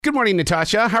Good morning,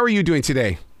 Natasha. How are you doing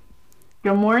today?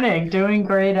 Good morning. Doing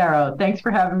great, Arrow. Thanks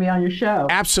for having me on your show.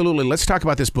 Absolutely. Let's talk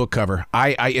about this book cover.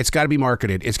 It's got to be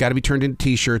marketed. It's got to be turned into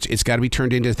T-shirts. It's got to be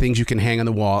turned into things you can hang on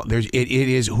the wall. It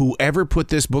is whoever put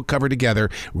this book cover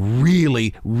together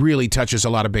really, really touches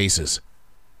a lot of bases.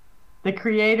 The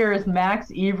creator is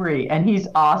Max Avery, and he's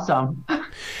awesome.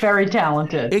 Very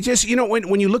talented. It just,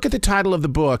 when you look at the title of the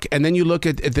book and then you look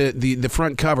at the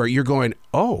front cover, you're going,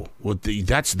 oh, well,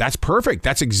 that's perfect.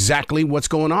 That's exactly what's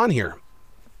going on here.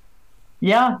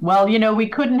 Yeah, well, we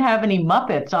couldn't have any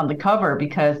Muppets on the cover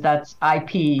because that's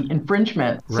IP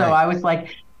infringement. Right. So I was like,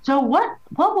 so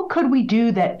what could we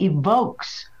do that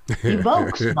evokes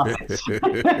Muppets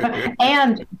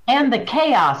and the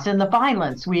chaos and the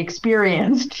violence we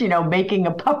experienced, making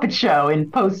a puppet show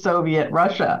in post-Soviet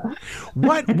Russia.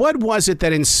 What was it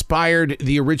that inspired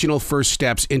the original first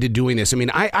steps into doing this? I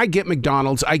mean, I get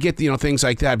McDonald's, I get things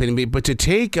like that, but to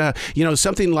take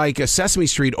something like Sesame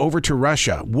Street over to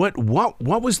Russia, what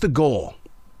was the goal?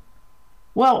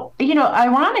 Well,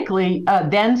 ironically,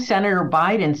 then Senator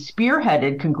Biden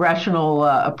spearheaded congressional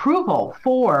approval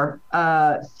for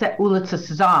Улица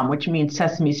Sezam, which means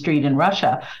Sesame Street in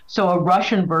Russia, so a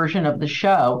Russian version of the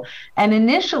show. And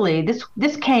initially,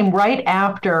 this came right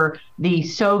after the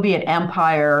Soviet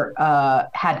Empire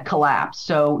had collapsed.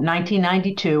 So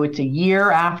 1992, it's a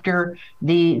year after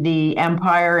the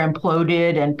empire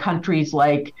imploded, and countries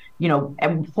like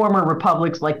former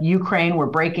republics like Ukraine were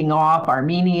breaking off,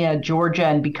 Armenia, Georgia,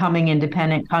 and becoming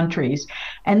independent countries.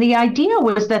 And the idea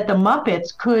was that the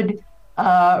Muppets could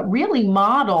really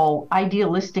model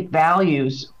idealistic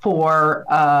values for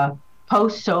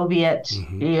post-Soviet,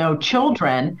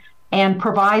 children, and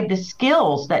provide the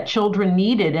skills that children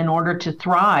needed in order to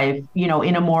thrive,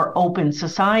 in a more open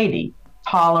society.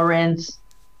 Tolerance,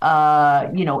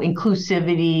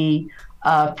 inclusivity,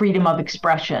 freedom of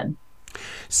expression.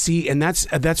 See, and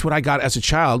that's what I got as a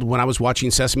child when I was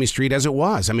watching Sesame Street as it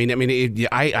was.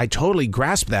 I totally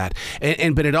grasped that,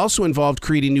 but it also involved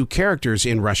creating new characters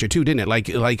in Russia too, didn't it? Like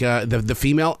the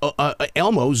female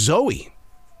Elmo, Zoe.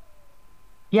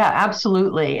 Yeah,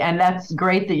 absolutely, and that's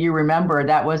great that you remember.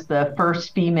 That was the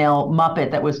first female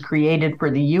Muppet that was created for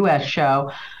the U.S.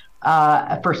 show,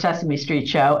 for Sesame Street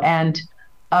show, and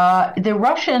the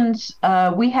Russians.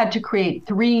 We had to create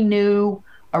 3 new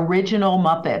original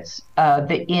Muppets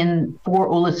for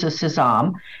Улица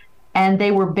Sezam, and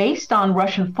they were based on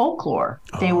Russian folklore.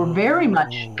 They were very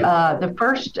much the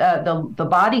first, the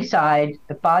body size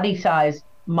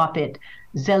Muppet,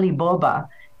 Zeliboba,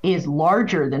 is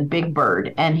larger than Big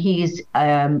Bird, and he's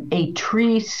a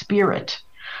tree spirit.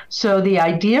 So the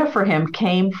idea for him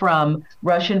came from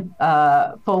Russian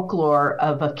folklore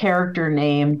of a character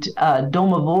named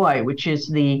Domovoy, which is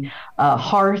the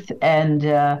hearth and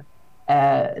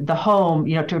the home.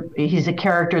 He's a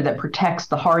character that protects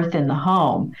the hearth in the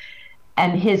home.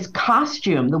 And his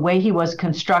costume, the way he was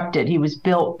constructed, he was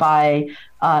built by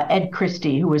Ed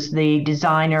Christie, who was the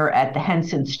designer at the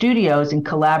Henson Studios in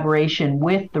collaboration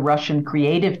with the Russian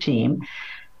creative team.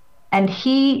 And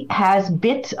he has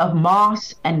bits of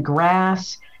moss and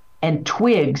grass and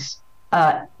twigs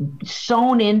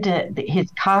sewn into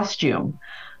his costume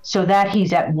so that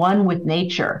he's at one with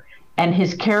nature. And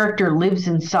his character lives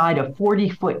inside a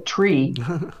 40-foot tree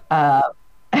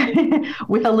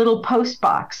with a little post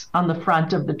box on the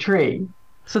front of the tree.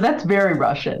 So that's very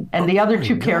Russian. And the other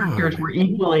 2 characters were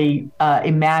equally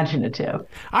imaginative.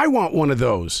 I want one of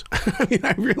those.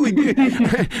 I really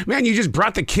did. Man, you just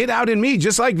brought the kid out in me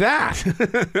just like that.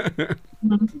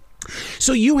 Mm-hmm.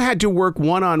 So you had to work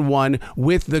one-on-one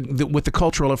with the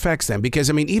cultural effects then, because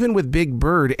even with Big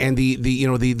Bird and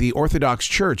the Orthodox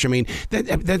Church,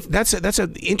 that's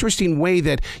an interesting way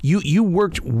that you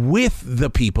worked with the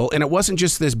people, and it wasn't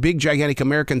just this big gigantic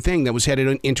American thing that was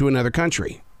headed into another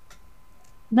country.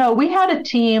 No, we had a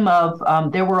team of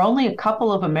there were only a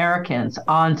couple of Americans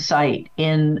on site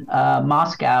in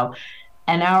Moscow,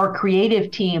 and our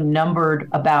creative team numbered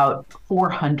about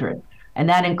 400, and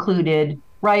that included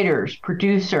writers,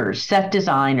 producers, set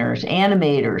designers,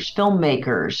 animators,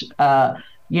 filmmakers,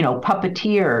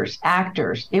 puppeteers,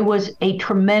 actors. It was a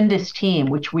tremendous team,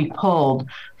 which we pulled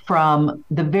from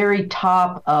the very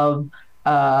top of,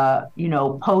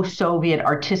 post-Soviet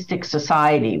artistic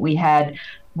society. We had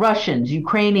Russians,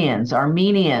 Ukrainians,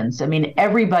 Armenians.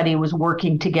 Everybody was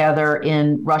working together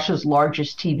in Russia's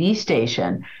largest TV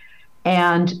station.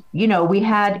 And, we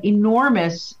had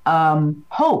enormous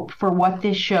hope for what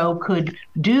this show could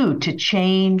do to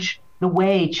change the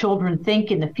way children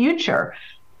think in the future.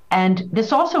 And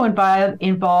this also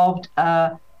involved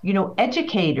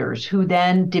educators who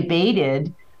then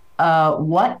debated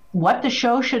what the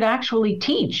show should actually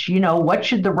teach. What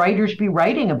should the writers be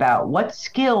writing about? What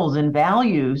skills and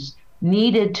values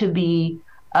needed to be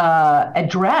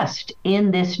addressed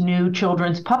in this new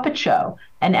children's puppet show?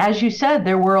 And as you said,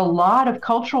 there were a lot of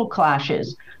cultural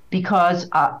clashes because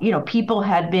people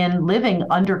had been living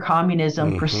under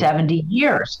communism for 70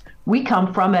 years. We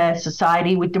come from a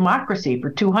society with democracy for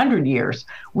 200 years.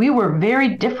 We were very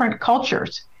different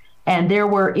cultures, and there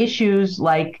were issues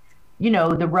like,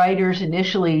 the writers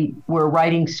initially were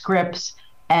writing scripts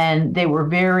and they were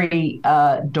very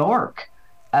dark.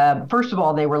 First of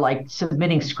all, they were like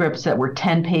submitting scripts that were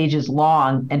 10 pages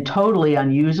long and totally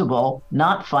unusable,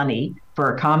 not funny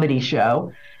for a comedy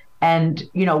show. And,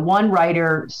 one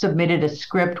writer submitted a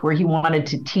script where he wanted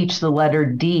to teach the letter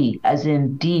D, as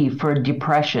in D for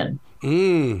depression.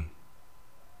 So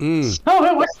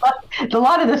it was a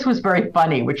lot of this was very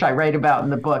funny, which I write about in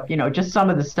the book. Just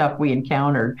some of the stuff we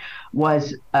encountered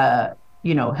was,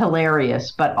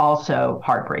 hilarious, but also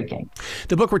heartbreaking.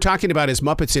 The book we're talking about is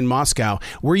Muppets in Moscow.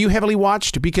 Were you heavily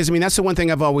watched? Because, that's the one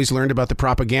thing I've always learned about the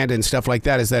propaganda and stuff like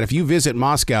that, is that if you visit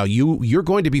Moscow, you're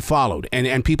going to be followed,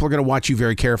 and people are going to watch you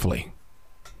very carefully.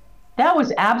 That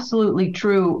was absolutely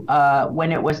true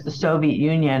when it was the Soviet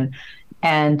Union.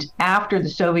 And after the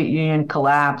Soviet Union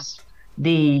collapsed,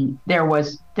 there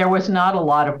was not a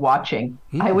lot of watching.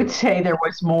 I would say there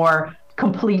was more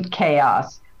complete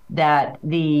chaos, that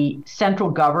the central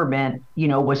government,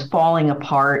 was falling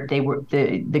apart.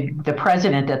 The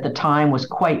president at the time was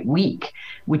quite weak,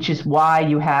 which is why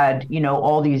you had,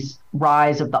 all these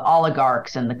rise of the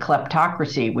oligarchs and the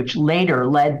kleptocracy, which later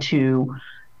led to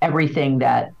everything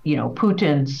that,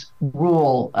 Putin's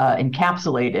rule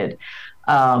encapsulated.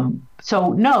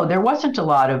 So no, there wasn't a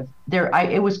lot of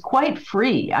it was quite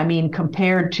free.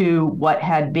 Compared to what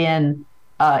had been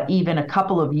even a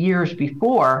couple of years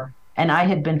before. And I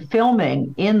had been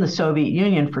filming in the Soviet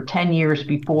Union for 10 years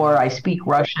before. I speak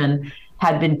Russian,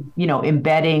 had been,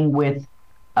 embedding with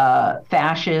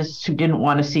fascists who didn't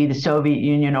want to see the Soviet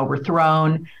Union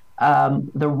overthrown,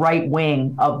 the right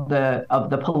wing of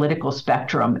the political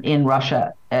spectrum in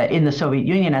Russia, in the Soviet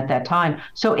Union at that time.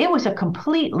 So it was a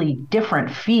completely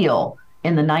different feel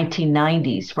in the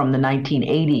 1990s from the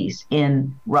 1980s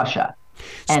in Russia.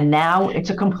 And now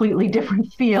it's a completely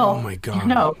different feel. Oh my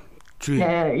God.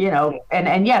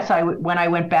 And yes, when I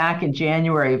went back in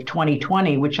January of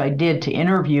 2020, which I did to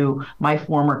interview my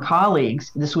former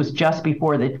colleagues, this was just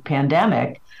before the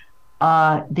pandemic,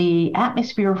 the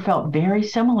atmosphere felt very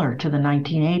similar to the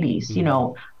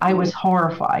 1980s. I was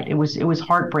horrified. It was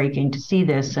heartbreaking to see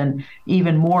this, and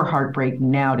even more heartbreaking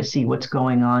now to see what's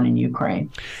going on in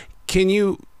Ukraine. Can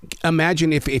you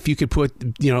imagine if you could put,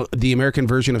 the American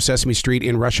version of Sesame Street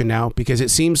in Russia now? Because it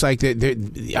seems like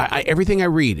everything I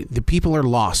read, the people are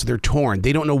lost. They're torn.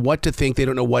 They don't know what to think. They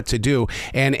don't know what to do.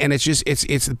 And it's just,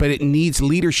 but it needs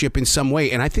leadership in some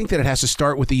way. And I think that it has to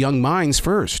start with the young minds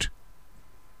first.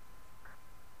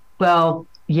 Well,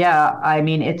 yeah,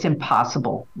 it's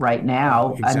impossible right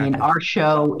now. Exactly. Our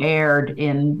show aired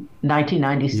in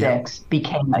 1996,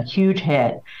 became a huge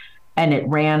hit. And it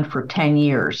ran for 10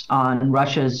 years on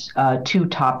Russia's two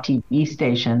top TV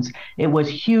stations. It was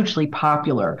hugely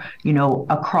popular,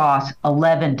 across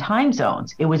 11 time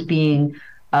zones. It was being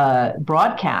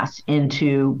broadcast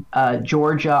into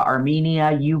Georgia,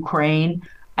 Armenia, Ukraine.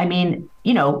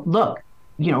 Look,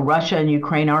 Russia and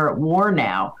Ukraine are at war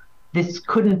now. This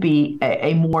couldn't be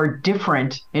a more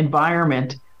different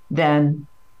environment than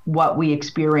what we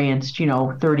experienced,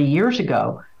 30 years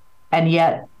ago. And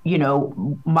yet,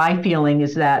 my feeling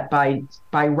is that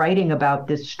by writing about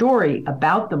this story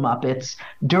about the Muppets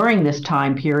during this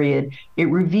time period, it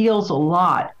reveals a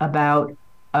lot about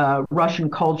Russian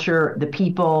culture, the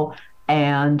people,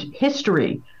 and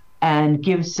history, and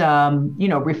gives,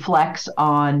 reflects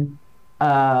on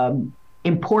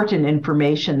important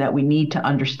information that we need to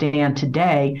understand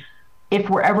today if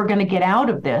we're ever going to get out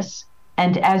of this.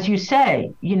 And as you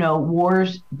say,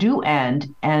 wars do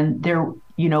end, and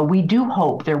we do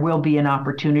hope there will be an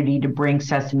opportunity to bring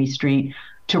Sesame Street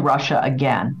to Russia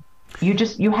again.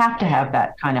 You have to have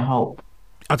that kind of hope.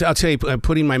 I'll tell you,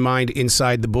 putting my mind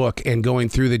inside the book and going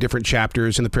through the different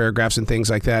chapters and the paragraphs and things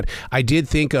like that, I did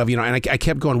think of, and I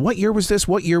kept going, what year was this?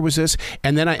 What year was this?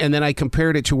 And then I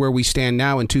compared it to where we stand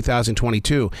now in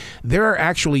 2022. There are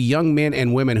actually young men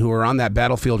and women who are on that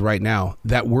battlefield right now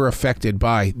that were affected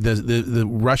by the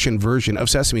Russian version of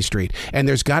Sesame Street. And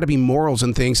there's got to be morals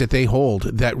and things that they hold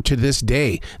that to this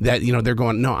day that, they're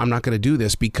going, no, I'm not going to do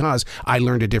this because I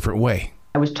learned a different way.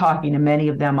 I was talking to many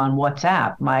of them on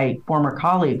WhatsApp, my former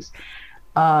colleagues,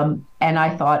 and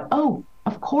I thought, oh,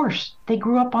 of course, they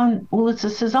grew up on Ulitsa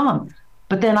Sezam.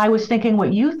 But then I was thinking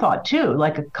what you thought too.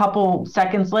 Like a couple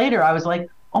seconds later, I was like,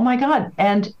 oh my God.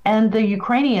 And the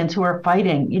Ukrainians who are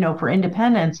fighting, for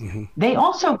independence, they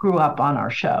also grew up on our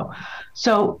show.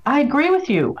 So I agree with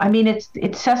you. I mean, it's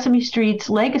Sesame Street's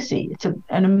legacy. It's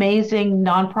an amazing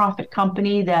nonprofit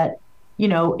company that,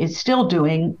 is still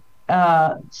doing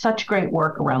such great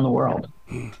work around the world.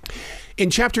 In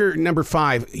chapter number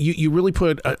 5, you really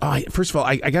put, first of all,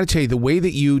 I got to tell you, the way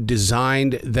that you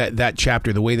designed that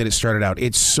chapter, the way that it started out,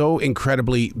 it's so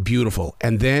incredibly beautiful.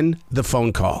 And then the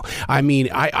phone call. I mean,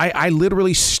 I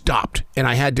literally stopped and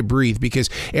I had to breathe because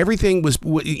everything was,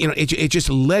 it just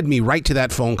led me right to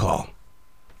that phone call.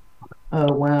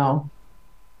 Oh, wow.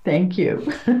 Thank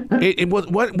you. It was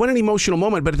what an emotional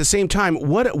moment, but at the same time,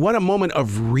 what a moment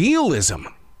of realism.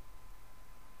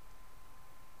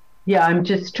 Yeah, I'm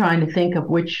just trying to think of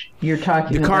which you're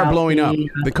talking about. The car blowing up.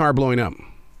 The car blowing up.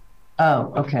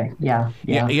 Oh, okay. Yeah.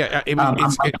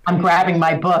 I'm grabbing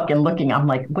my book and looking. I'm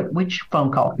like, which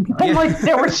phone call? I'm like,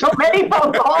 there were so many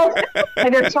phone calls.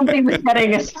 Either somebody was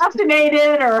getting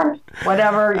assassinated or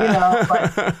whatever,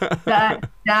 But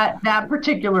that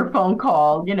particular phone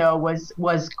call,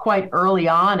 was quite early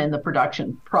on in the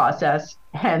production process.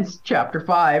 Hence, chapter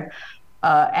 5.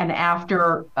 And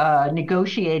after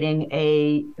negotiating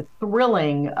a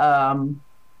thrilling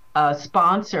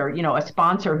sponsor, a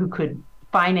sponsor who could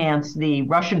finance the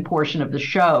Russian portion of the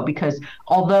show, because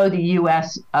although the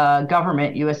U.S.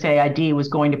 government, USAID, was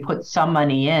going to put some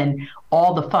money in,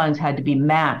 all the funds had to be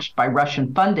matched by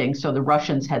Russian funding. So the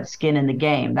Russians had skin in the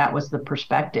game. That was the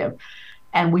perspective.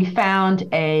 And we found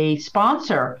a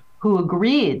sponsor who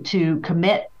agreed to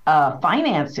commit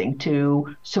financing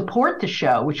to support the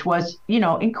show, which was,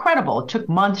 incredible. It took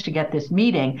months to get this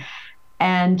meeting.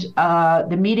 And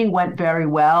the meeting went very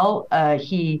well. I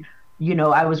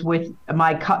was with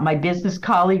my business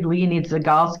colleague, Leonid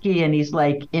Zagalski, and he's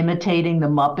like imitating the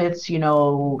Muppets,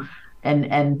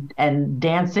 and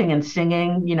dancing and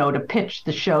singing, to pitch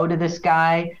the show to this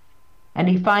guy. And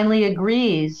he finally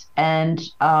agrees. And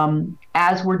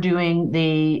as we're doing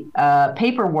the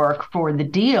paperwork for the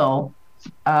deal,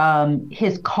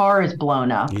 his car is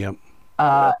blown up. Yep.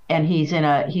 And he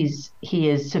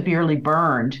is severely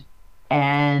burned,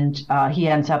 and he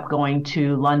ends up going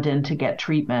to London to get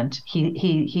treatment.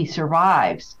 He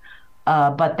survives,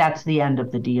 but that's the end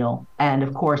of the deal. And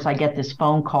of course, I get this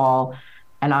phone call,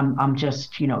 and I'm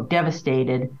just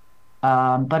devastated,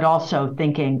 but also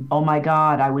thinking, oh my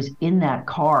God, I was in that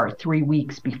car 3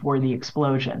 weeks before the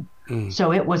explosion.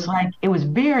 So it was it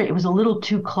was a little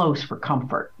too close for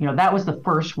comfort. That was the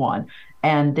first one.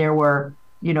 And there were,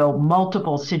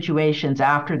 multiple situations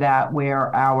after that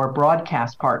where our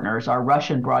broadcast partners, our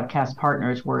Russian broadcast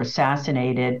partners, were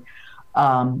assassinated.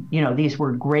 These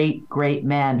were great, great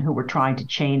men who were trying to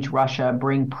change Russia,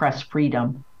 bring press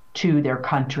freedom to their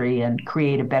country and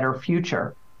create a better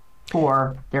future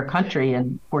for their country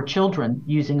and for children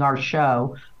using our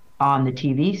show on the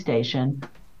TV station.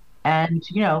 And,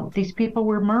 these people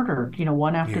were murdered,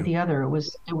 one after the other. It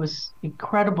was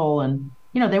incredible. And,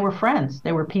 they were friends.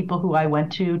 They were people who I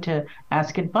went to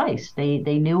ask advice.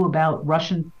 They knew about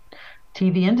Russian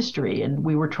TV industry, and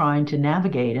we were trying to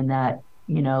navigate in that,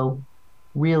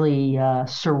 really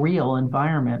surreal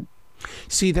environment.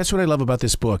 See, that's what I love about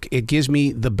this book. It gives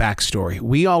me the backstory.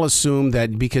 We all assume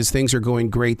that because things are going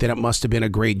great, that it must have been a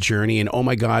great journey. And oh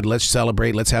my God, let's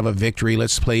celebrate. Let's have a victory.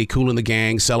 Let's play Kool and the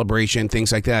Gang, celebration,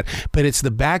 things like that. But it's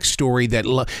the backstory that,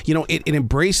 it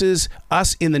embraces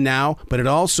us in the now, but it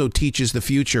also teaches the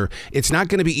future. It's not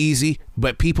going to be easy,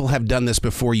 but people have done this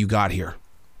before you got here.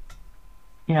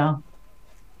 Yeah.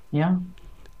 Yeah.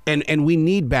 And we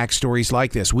need backstories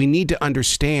like this. We need to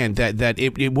understand that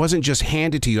it wasn't just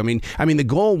handed to you. I mean, the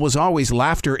goal was always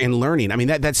laughter and learning. I mean,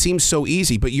 that seems so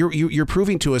easy, but you're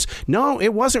proving to us, no,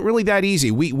 it wasn't really that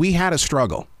easy. We had a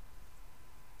struggle.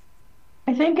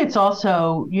 I think it's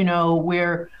also,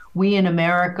 where we in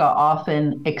America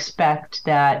often expect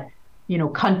that,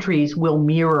 countries will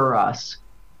mirror us.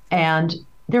 And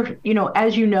there,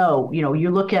 as you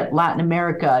look at Latin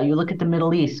America, you look at the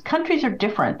Middle East, countries are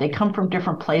different. They come from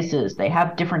different places. They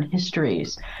have different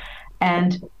histories.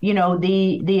 And,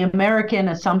 the American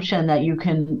assumption that you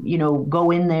can,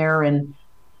 go in there and,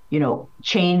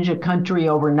 change a country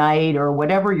overnight or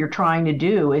whatever you're trying to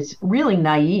do is really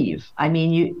naive. I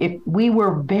mean, if we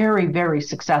were very, very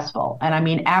successful, and I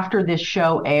mean, after this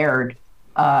show aired,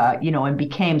 and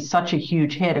became such a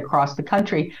huge hit across the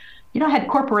country, I had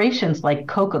corporations like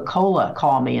Coca-Cola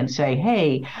call me and say,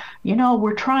 hey,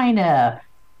 we're trying to,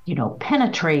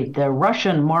 penetrate the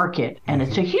Russian market. And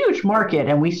it's a huge market.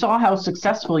 And we saw how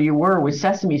successful you were with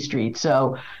Sesame Street.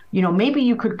 So, maybe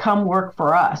you could come work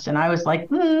for us. And I was like,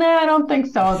 nah, I don't think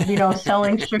so.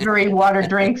 Selling sugary water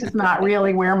drinks is not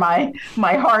really where my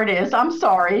heart is. I'm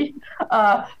sorry.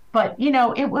 But,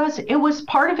 it was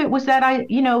part of it was that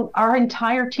our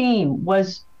entire team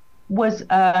was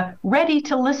ready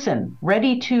to listen,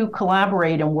 ready to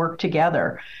collaborate and work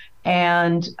together,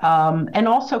 and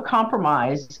also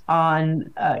compromise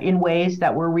on in ways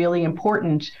that were really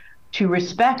important to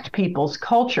respect people's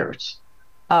cultures.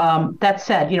 That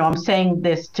said, I'm saying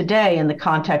this today in the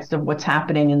context of what's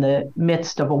happening in the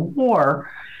midst of a war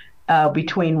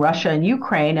between Russia and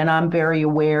Ukraine, and I'm very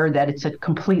aware that it's a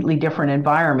completely different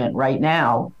environment right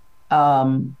now.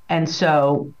 And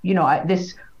so,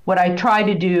 what I try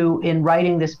to do in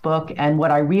writing this book, and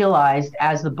what I realized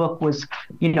as the book was,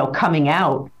 coming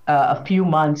out a few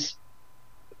months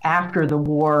after the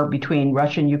war between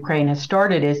Russia and Ukraine has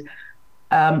started, is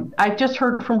I've just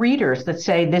heard from readers that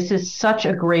say this is such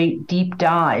a great deep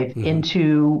dive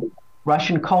into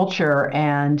Russian culture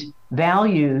and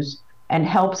values, and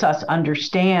helps us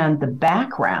understand the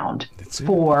background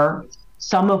for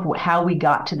some of how we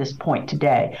got to this point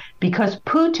today. Because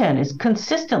Putin is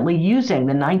consistently using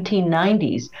the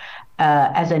 1990s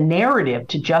as a narrative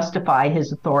to justify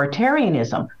his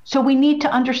authoritarianism. So we need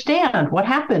to understand what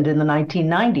happened in the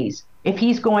 1990s if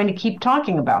he's going to keep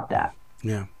talking about that.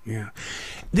 Yeah.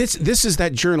 This is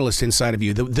that journalist inside of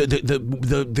you,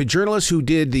 the journalist who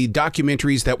did the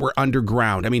documentaries that were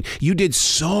underground. I mean, you did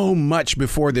so much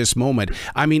before this moment.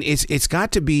 I mean, it's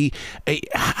got to be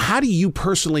how do you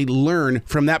personally learn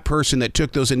from that person that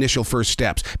took those initial first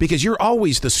steps? Because you're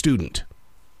always the student.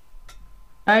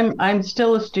 I'm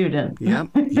still a student. Yeah.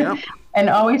 And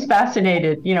always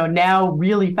fascinated, now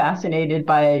really fascinated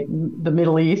by the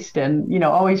Middle East, and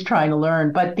always trying to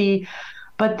learn. But the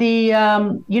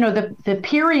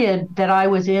period that I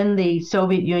was in the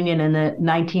Soviet Union in the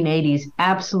 1980s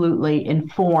absolutely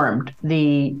informed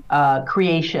the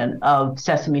creation of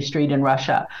Sesame Street in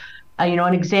Russia.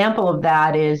 An example of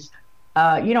that is,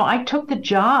 I took the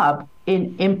job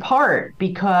in part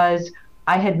because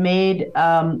I had made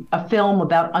a film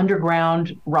about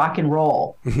underground rock and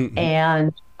roll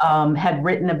and had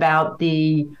written about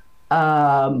the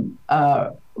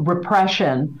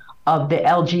repression of the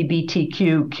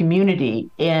LGBTQ community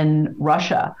in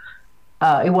Russia.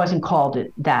 It wasn't called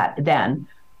that then,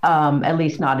 at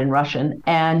least not in Russian.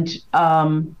 And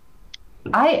I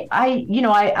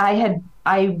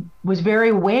was very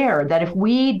aware that if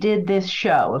we did this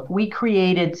show, if we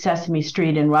created Sesame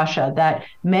Street in Russia, that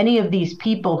many of these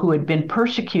people who had been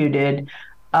persecuted,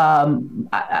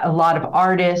 a lot of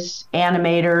artists,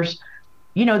 animators,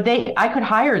 I could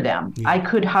hire them. Yeah. I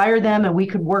could hire them, and we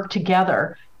could work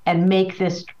together and make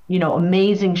this,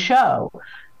 amazing show.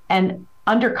 And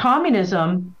under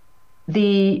communism,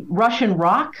 the Russian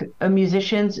rock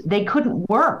musicians, they couldn't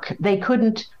work. They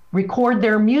couldn't record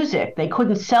their music. They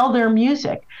couldn't sell their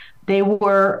music. They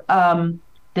were,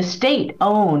 the state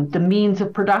owned the means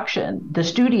of production, the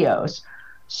studios.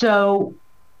 So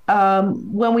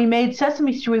when we made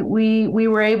Sesame Street, we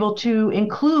were able to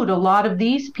include a lot of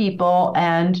these people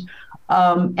and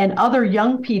other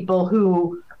young people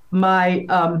who my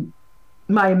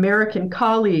American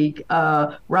colleague,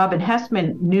 Robin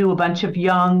Hessman, knew a bunch of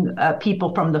young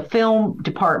people from the film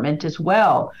department as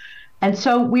well. And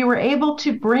so we were able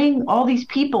to bring all these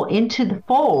people into the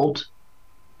fold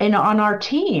and on our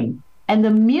team. And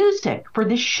the music for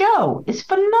this show is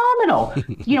phenomenal.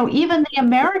 Even the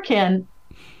American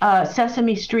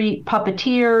Sesame Street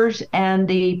puppeteers and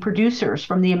the producers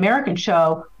from the American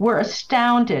show were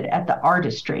astounded at the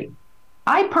artistry.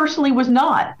 I personally was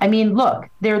not. I mean, look,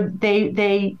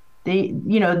 the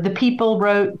people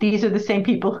wrote, these are the same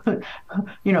people,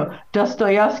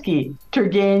 Dostoevsky,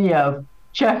 Turgenev,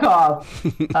 Chekhov,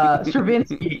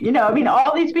 Stravinsky,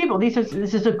 all these people. This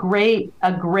is a great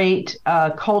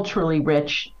culturally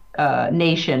rich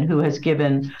nation who has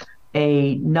given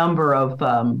a number of,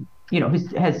 who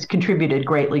has contributed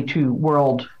greatly to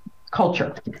world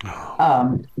culture.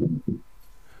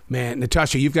 Man,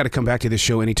 Natasha, you've got to come back to this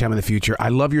show anytime in the future. I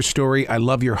love your story. I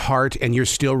love your heart, and you're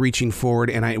still reaching forward.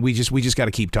 And we just got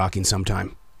to keep talking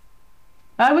sometime.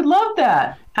 I would love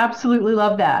that. Absolutely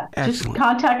love that. Excellent. Just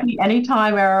contact me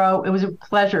anytime, Arrow. It was a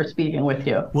pleasure speaking with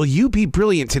you. Well, you be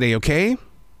brilliant today, okay?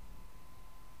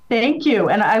 Thank you.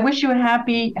 And I wish you a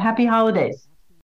happy holidays.